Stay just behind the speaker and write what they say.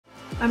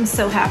I'm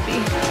so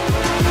happy.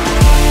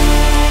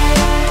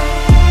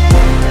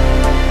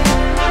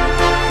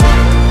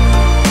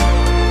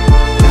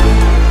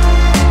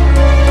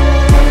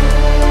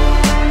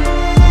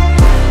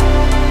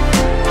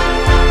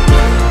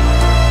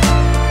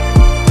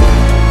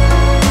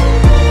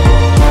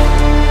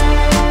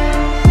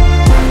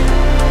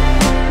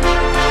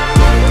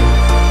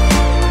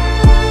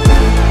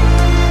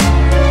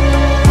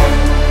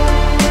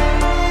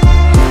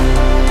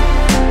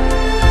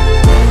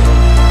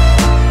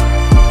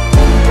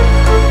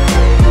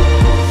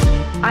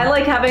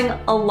 Having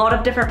a lot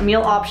of different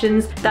meal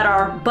options that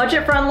are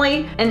budget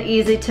friendly and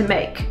easy to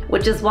make,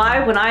 which is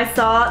why when I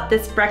saw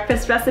this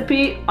breakfast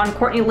recipe on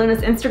Courtney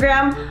Luna's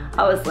Instagram,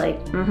 I was like,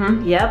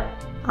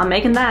 yep, I'm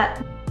making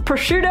that.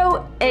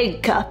 Prosciutto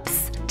egg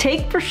cups.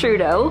 Take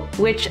prosciutto,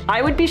 which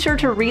I would be sure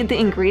to read the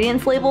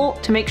ingredients label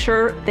to make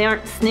sure they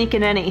aren't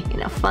sneaking any,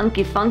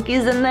 funky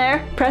funkies in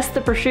there. Press the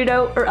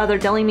prosciutto or other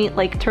deli meat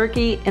like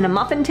turkey in a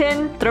muffin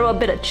tin. Throw a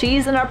bit of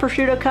cheese in our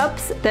prosciutto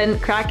cups, then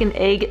crack an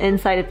egg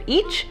inside of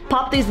each.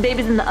 Pop these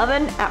babies in the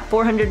oven at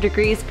 400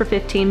 degrees for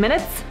 15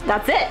 minutes.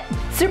 That's it.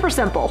 Super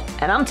simple.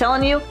 And I'm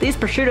telling you, these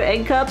prosciutto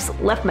egg cups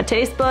left my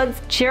taste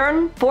buds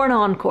cheering for an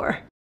encore.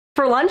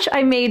 For lunch,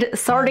 I made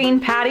sardine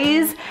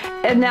patties,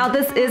 and now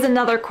this is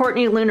another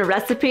Courtney Luna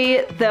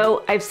recipe,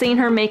 though I've seen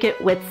her make it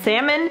with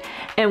salmon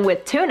and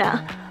with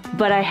tuna,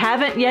 but I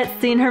haven't yet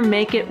seen her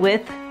make it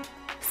with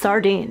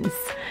sardines.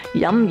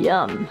 Yum,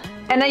 yum.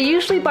 And I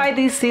usually buy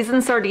these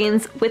seasoned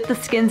sardines with the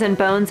skins and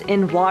bones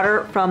in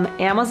water from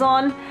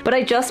Amazon, but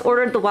I just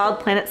ordered the Wild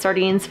Planet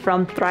sardines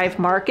from Thrive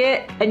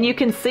Market, and you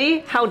can see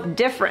how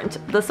different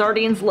the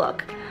sardines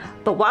look.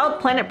 The Wild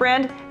Planet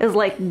brand is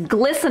like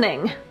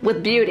glistening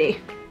with beauty.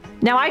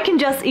 Now I can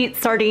just eat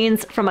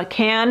sardines from a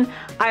can.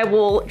 I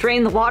will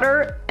drain the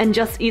water and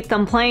just eat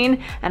them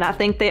plain, and I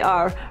think they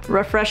are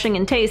refreshing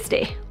and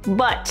tasty.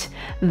 But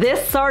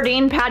this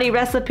sardine patty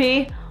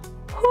recipe,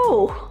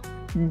 whew,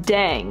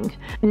 dang.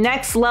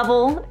 Next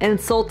level,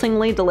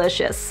 insultingly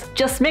delicious.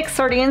 Just mix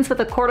sardines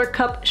with a 1/4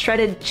 cup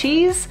shredded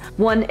cheese,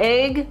 1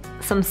 egg,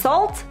 some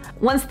salt.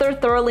 Once they're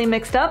thoroughly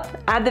mixed up,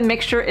 add the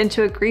mixture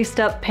into a greased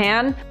up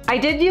pan. I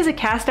did use a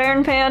cast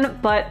iron pan,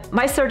 but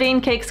my sardine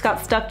cakes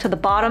got stuck to the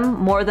bottom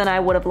more than I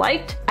would have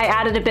liked. I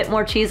added a bit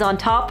more cheese on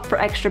top for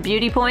extra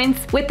beauty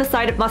points with the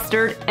side of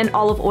mustard and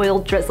olive oil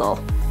drizzle.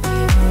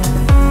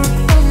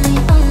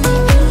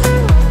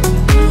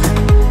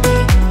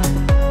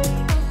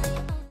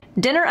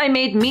 Dinner, I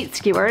made meat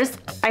skewers.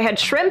 I had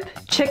shrimp,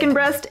 chicken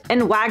breast,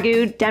 and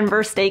Wagyu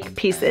Denver steak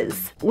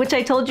pieces, which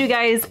I told you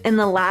guys in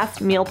the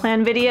last meal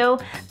plan video.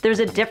 There's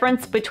a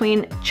difference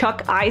between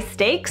chuck eye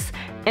steaks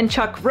and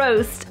chuck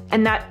roast,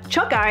 and that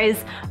chuck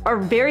eyes are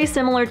very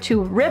similar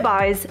to rib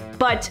eyes,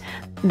 but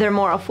they're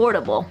more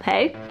affordable,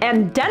 hey?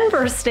 And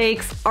Denver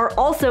steaks are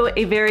also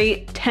a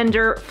very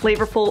tender,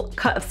 flavorful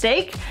cut of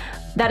steak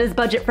that is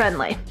budget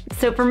friendly.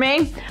 So for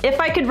me, if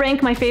I could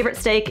rank my favorite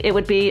steak, it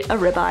would be a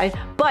ribeye,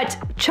 but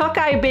chuck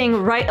eye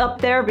being right up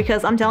there,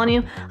 because I'm telling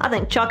you, I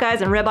think chuck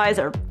eyes and ribeyes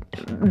are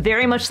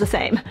very much the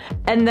same.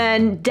 And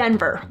then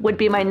Denver would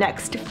be my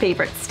next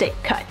favorite steak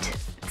cut.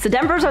 So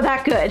Denvers are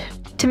that good.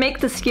 To make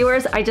the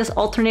skewers, I just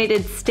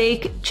alternated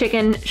steak,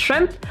 chicken,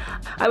 shrimp.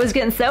 I was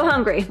getting so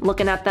hungry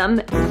looking at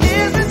them.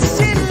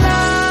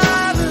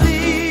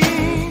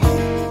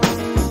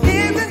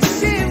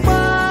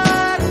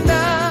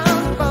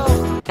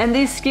 And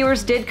these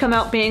skewers did come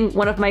out being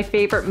one of my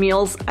favorite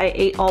meals I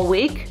ate all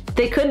week.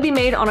 They could be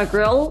made on a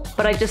grill,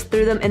 but I just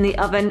threw them in the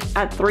oven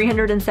at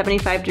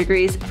 375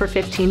 degrees for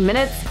 15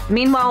 minutes.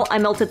 Meanwhile, I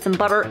melted some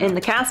butter in the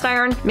cast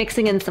iron,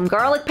 mixing in some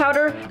garlic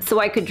powder so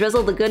I could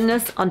drizzle the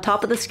goodness on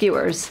top of the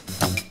skewers.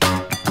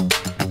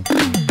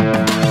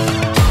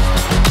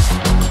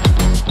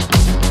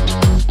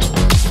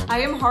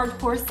 I am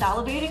hardcore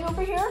salivating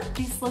over here.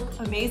 These look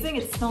amazing.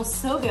 It smells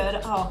so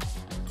good. Oh,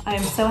 I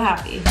am so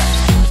happy.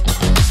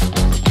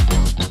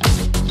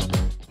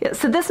 Yeah,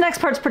 so this next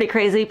part's pretty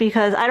crazy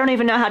because I don't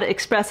even know how to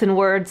express in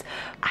words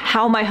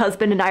how my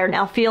husband and I are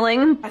now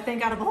feeling. I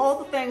think out of all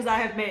the things I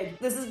have made,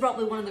 this is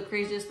probably one of the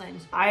craziest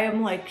things. I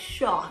am like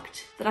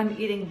shocked that I'm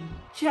eating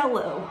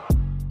Jell-O,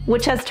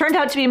 which has turned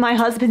out to be my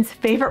husband's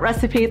favorite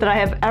recipe that I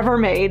have ever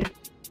made.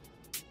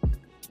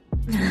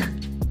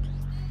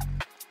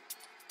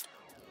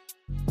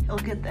 He'll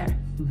get there.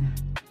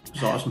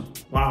 It's awesome.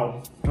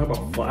 Wow. Talk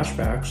about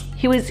flashbacks.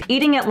 He was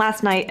eating it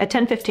last night at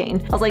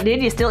 10:15. I was like,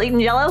 dude, you still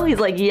eating Jell-O? He's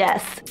like,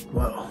 yes.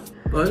 Wow.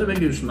 Why does it make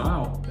you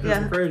smile?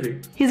 That's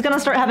crazy. He's gonna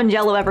start having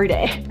Jell-O every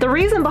day. The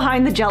reason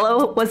behind the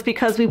Jell-O was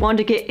because we wanted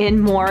to get in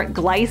more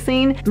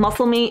glycine.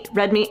 Muscle meat,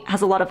 red meat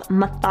has a lot of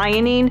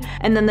methionine,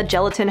 and then the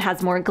gelatin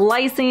has more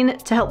glycine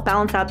to help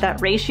balance out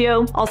that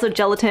ratio. Also,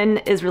 gelatin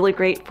is really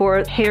great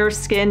for hair,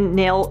 skin,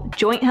 nail,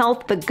 joint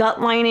health, the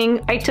gut lining.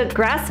 I took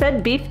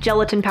grass-fed beef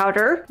gelatin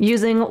powder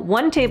using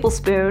 1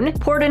 tablespoon,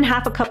 poured in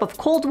 1/2 cup of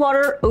cold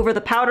water over the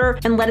powder,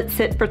 and let it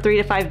sit for 3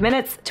 to 5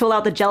 minutes to allow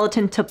the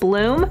gelatin to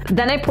bloom.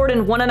 Then I poured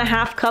in 1 1/2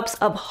 1.5 cups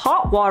of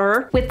hot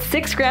water with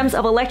 6 grams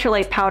of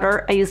electrolyte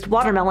powder. I used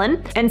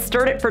watermelon and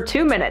stirred it for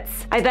 2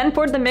 minutes. I then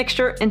poured the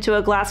mixture into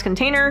a glass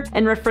container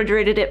and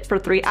refrigerated it for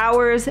 3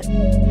 hours.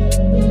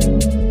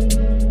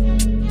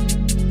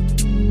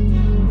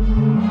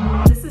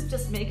 This is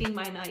just making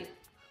my night.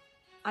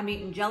 I'm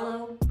eating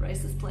Jell-O,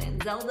 Bryce is playing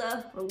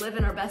Zelda. We're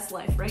living our best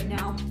life right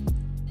now.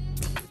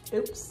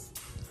 Oops.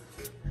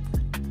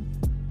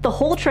 The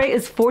whole tray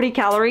is 40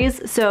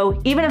 calories, so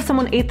even if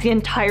someone ate the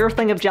entire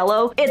thing of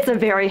Jell-O, it's a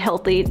very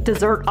healthy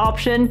dessert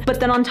option.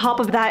 But then on top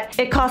of that,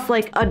 it costs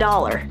like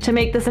 $1 to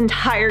make this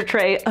entire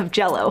tray of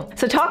Jell-O.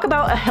 So talk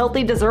about a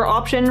healthy dessert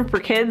option for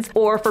kids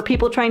or for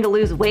people trying to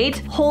lose weight.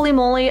 Holy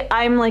moly,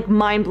 I'm like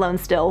mind blown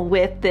still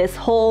with this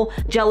whole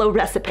Jell-O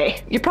recipe.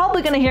 You're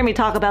probably gonna hear me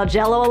talk about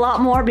Jell-O a lot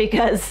more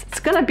because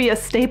it's gonna be a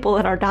staple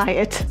in our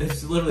diet.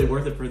 It's literally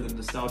worth it for the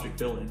nostalgic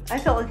feeling. I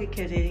felt like a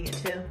kid eating it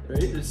too.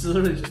 Right? It's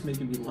literally just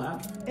making me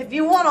laugh. If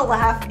you want to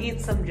laugh, eat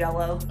some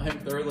Jell-O. I'm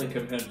thoroughly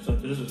convinced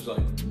that this is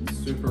like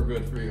super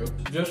good for you.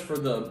 Just for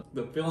the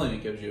feeling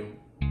it gives you.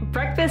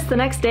 Breakfast the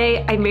next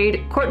day, I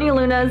made Courtney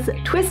Luna's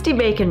twisty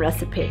bacon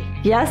recipe.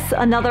 Yes,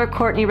 another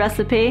Courtney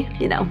recipe.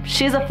 You know,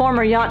 she's a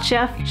former yacht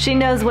chef. She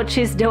knows what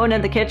she's doing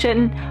in the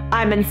kitchen.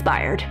 I'm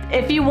inspired.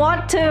 If you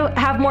want to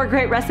have more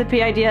great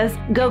recipe ideas,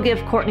 go give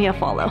Courtney a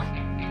follow.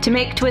 To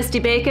make twisty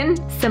bacon,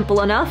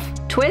 simple enough.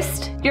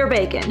 Twist your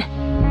bacon.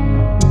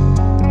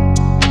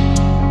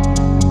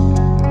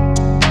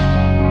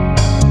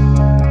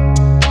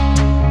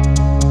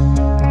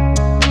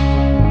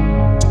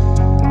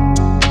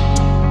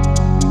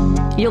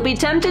 You'll be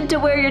tempted to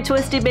wear your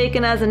twisty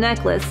bacon as a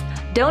necklace.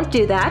 Don't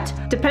do that.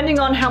 Depending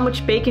on how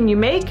much bacon you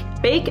make,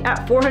 bake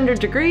at 400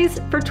 degrees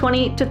for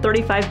 20 to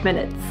 35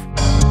 minutes.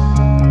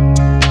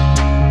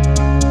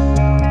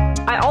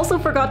 I also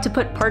forgot to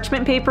put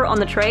parchment paper on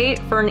the tray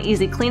for an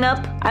easy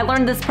cleanup. I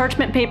learned this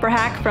parchment paper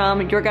hack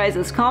from your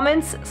guys'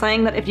 comments,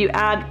 saying that if you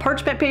add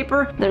parchment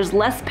paper, there's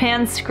less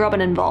pan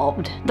scrubbing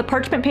involved. The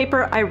parchment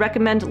paper I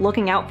recommend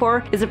looking out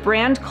for is a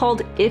brand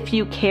called If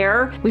You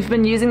Care. We've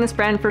been using this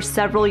brand for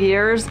several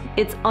years.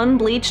 It's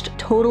unbleached,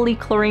 totally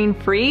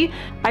chlorine-free.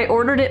 I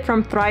ordered it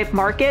from Thrive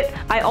Market.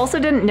 I also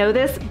didn't know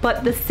this,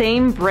 but the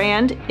same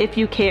brand, If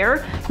You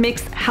Care,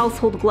 makes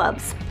household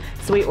gloves.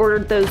 So we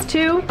ordered those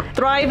too.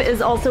 Thrive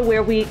is also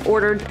where we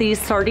ordered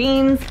these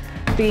sardines,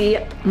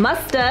 the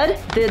mustard,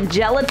 the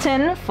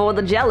gelatin for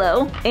the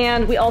Jell-O,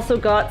 and we also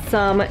got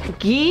some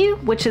ghee,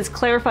 which is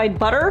clarified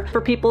butter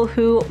for people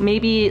who may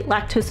be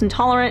lactose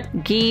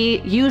intolerant.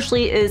 Ghee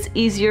usually is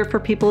easier for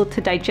people to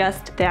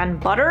digest than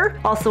butter.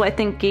 Also, I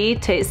think ghee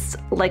tastes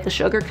like a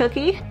sugar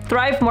cookie.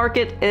 Thrive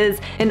Market is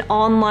an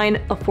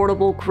online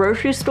affordable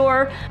grocery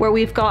store where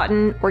we've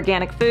gotten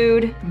organic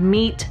food,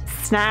 meat,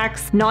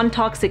 snacks,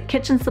 non-toxic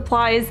kitchen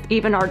supplies,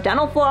 even our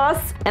dental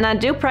floss, and I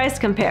do price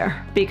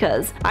compare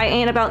because I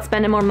ain't about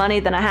spending more money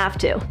than I have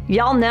to.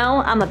 Y'all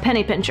know I'm a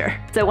penny pincher.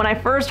 So when I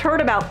first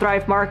heard about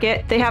Thrive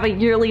Market, they have a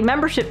yearly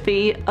membership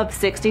fee of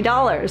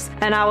 $60.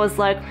 And I was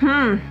like,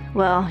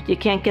 well, you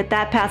can't get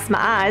that past my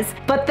eyes.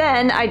 But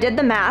then I did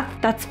the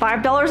math. That's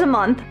 $5 a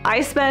month.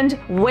 I spend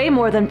way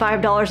more than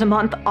 $5 a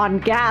month on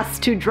gas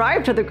to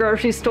drive to the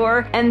grocery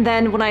store. And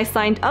then when I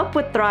signed up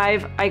with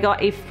Thrive, I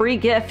got a free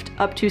gift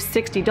up to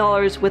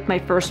 $60 with my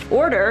first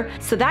order.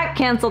 So that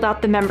canceled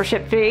out the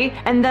membership fee.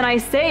 And then I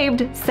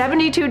saved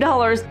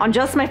 $72 on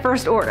just my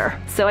first order.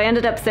 So I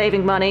ended up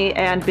saving money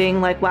and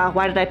being like, wow,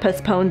 why did I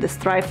postpone this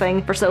Thrive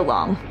thing for so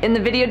long? In the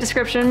video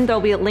description,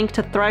 there'll be a link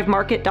to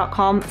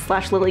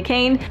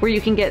thrivemarket.com/LillieKane, where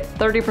you can get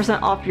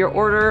 30% off your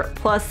order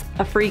plus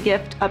a free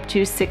gift up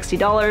to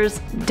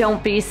 $60.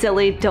 Don't be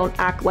silly, don't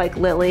act like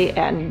Lillie,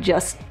 and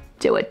just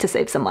do it to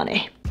save some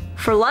money.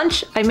 For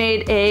lunch, I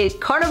made a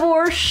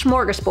carnivore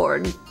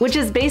smorgasbord, which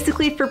is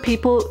basically for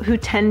people who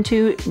tend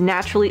to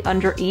naturally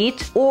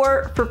undereat,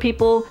 or for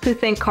people who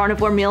think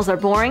carnivore meals are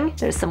boring.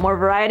 There's some more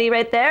variety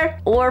right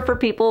there. Or for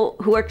people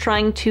who are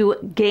trying to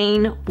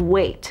gain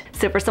weight.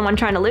 So for someone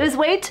trying to lose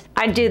weight,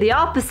 I'd do the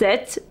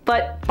opposite,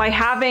 but by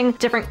having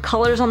different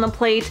colors on the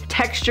plate,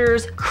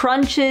 textures,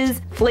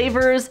 crunches,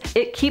 flavors,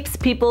 it keeps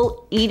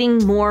people eating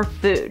more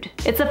food.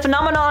 It's a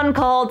phenomenon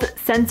called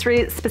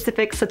sensory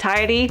specific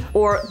satiety,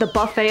 or the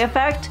buffet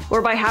effect,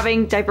 where by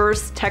having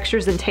diverse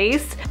textures and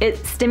tastes,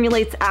 it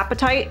stimulates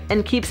appetite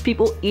and keeps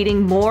people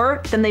eating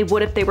more than they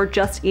would if they were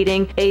just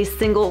eating a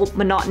single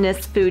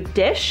monotonous food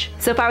dish.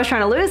 So if I was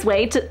trying to lose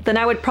weight, then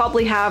I would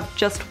probably have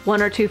just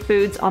 1 or 2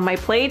 foods on my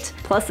plate,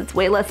 plus it's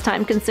way less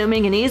time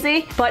consuming and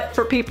easy. But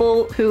for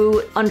people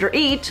who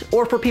undereat,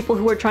 or for people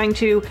who are trying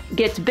to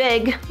get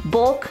big,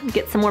 bulk,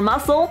 get some more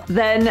muscle,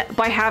 then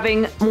by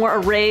having more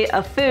array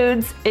of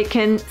foods, it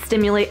can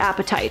stimulate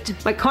appetite.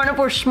 My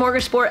carnivore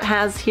smorgasbord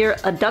has here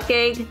a duck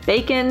egg,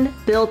 bacon,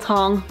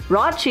 biltong,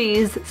 raw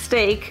cheese,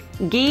 steak,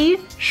 ghee,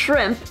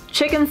 shrimp,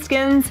 chicken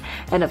skins,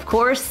 and of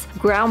course,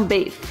 ground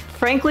beef.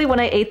 Frankly, when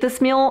I ate this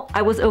meal,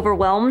 I was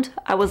overwhelmed.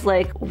 I was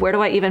like, where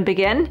do I even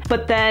begin?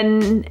 But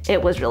then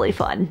it was really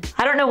fun.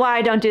 I don't know why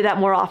I don't do that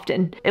more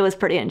often. It was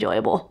pretty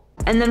enjoyable.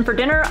 And then for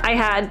dinner, I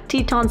had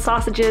Teton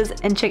sausages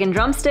and chicken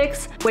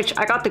drumsticks, which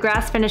I got the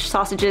grass-finished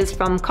sausages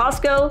from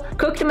Costco,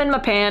 cooked them in my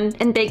pan,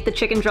 and baked the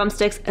chicken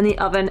drumsticks in the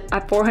oven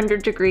at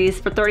 400 degrees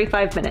for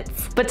 35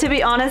 minutes. But to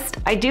be honest,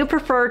 I do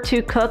prefer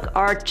to cook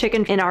our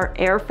chicken in our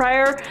air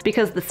fryer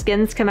because the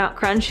skins come out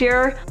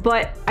crunchier,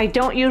 but I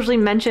don't usually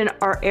mention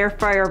our air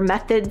fryer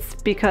methods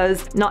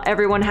because not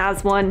everyone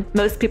has one.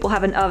 Most people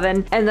have an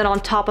oven. And then on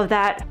top of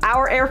that,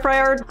 our air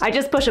fryer, I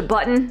just push a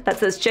button that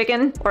says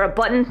chicken or a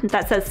button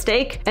that says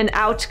steak, and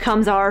out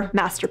comes our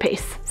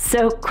masterpiece.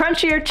 So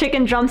crunchier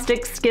chicken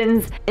drumstick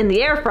skins in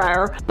the air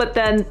fryer, but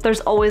then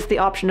there's always the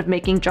option of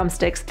making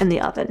drumsticks in the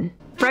oven.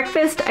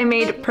 Breakfast, I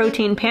made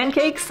protein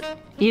pancakes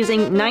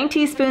using 9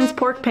 teaspoons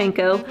pork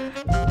panko,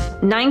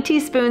 9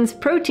 teaspoons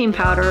protein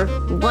powder,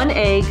 1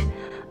 egg,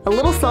 a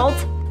little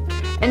salt,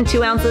 and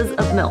 2 ounces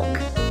of milk.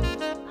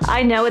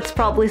 I know it's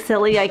probably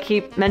silly I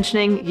keep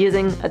mentioning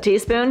using a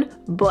teaspoon,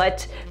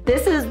 but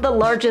this is the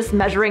largest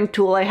measuring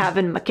tool I have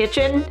in my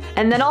kitchen.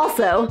 And then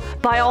also,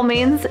 by all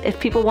means, if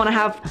people want to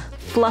have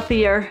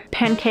fluffier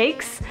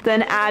pancakes,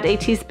 then add a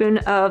teaspoon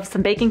of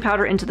some baking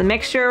powder into the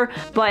mixture.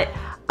 But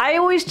I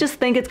always just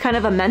think it's kind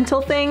of a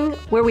mental thing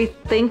where we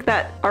think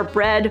that our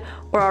bread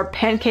or our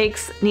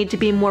pancakes need to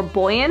be more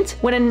buoyant,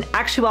 when in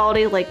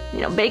actuality, like,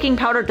 baking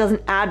powder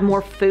doesn't add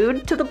more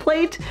food to the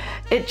plate,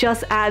 it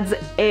just adds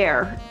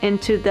air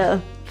into the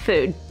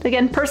food.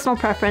 Again, personal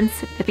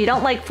preference. If you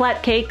don't like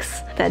flat cakes,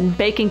 then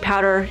baking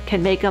powder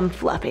can make them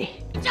fluffy.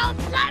 So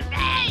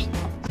fluffy!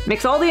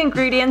 Mix all the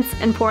ingredients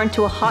and pour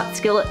into a hot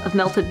skillet of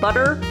melted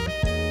butter.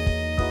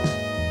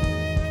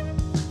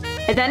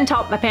 I then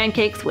top my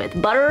pancakes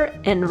with butter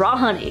and raw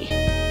honey.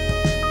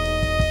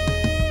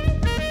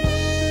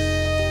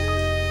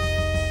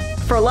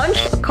 For lunch,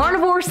 a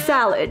carnivore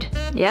salad.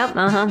 Yep,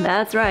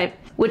 that's right.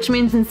 Which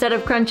means instead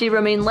of crunchy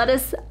romaine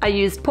lettuce, I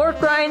used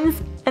pork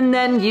rinds and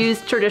then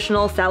used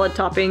traditional salad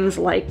toppings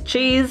like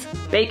cheese,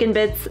 bacon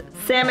bits,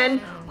 salmon,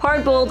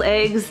 hard-boiled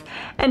eggs,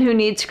 and who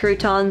needs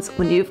croutons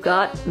when you've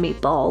got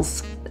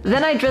meatballs.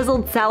 Then I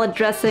drizzled salad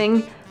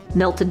dressing,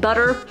 melted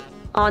butter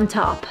on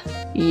top.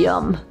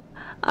 Yum.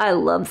 I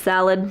love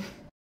salad.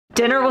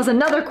 Dinner was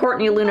another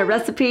Courtney Luna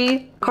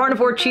recipe,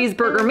 carnivore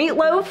cheeseburger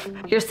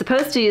meatloaf. You're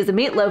supposed to use a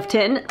meatloaf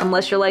tin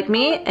unless you're like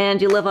me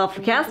and you live off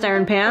of cast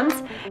iron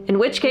pans, in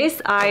which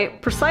case I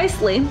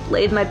precisely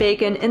laid my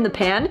bacon in the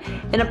pan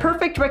in a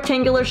perfect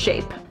rectangular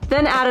shape.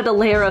 Then added a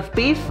layer of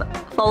beef,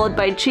 followed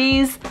by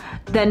cheese,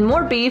 then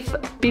more beef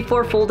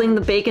before folding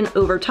the bacon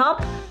over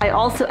top. I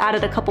also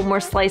added a couple more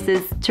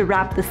slices to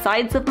wrap the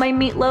sides of my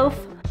meatloaf.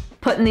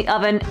 Put in the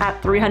oven at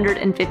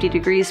 350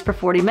 degrees for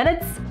 40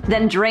 minutes,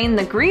 then drain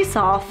the grease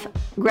off,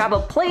 grab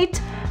a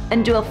plate,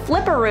 and do a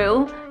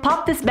flipperoo.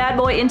 Pop this bad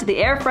boy into the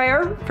air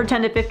fryer for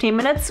 10 to 15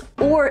 minutes,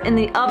 or in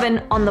the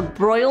oven on the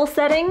broil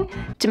setting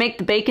to make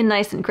the bacon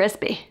nice and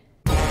crispy.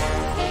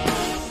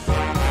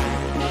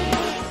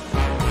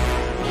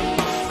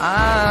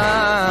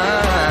 I'm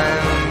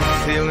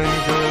feeling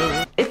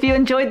good. If you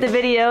enjoyed the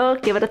video,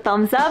 give it a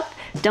thumbs up.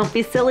 Don't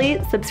be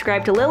silly,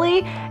 subscribe to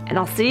Lillie, and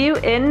I'll see you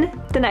in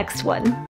the next one.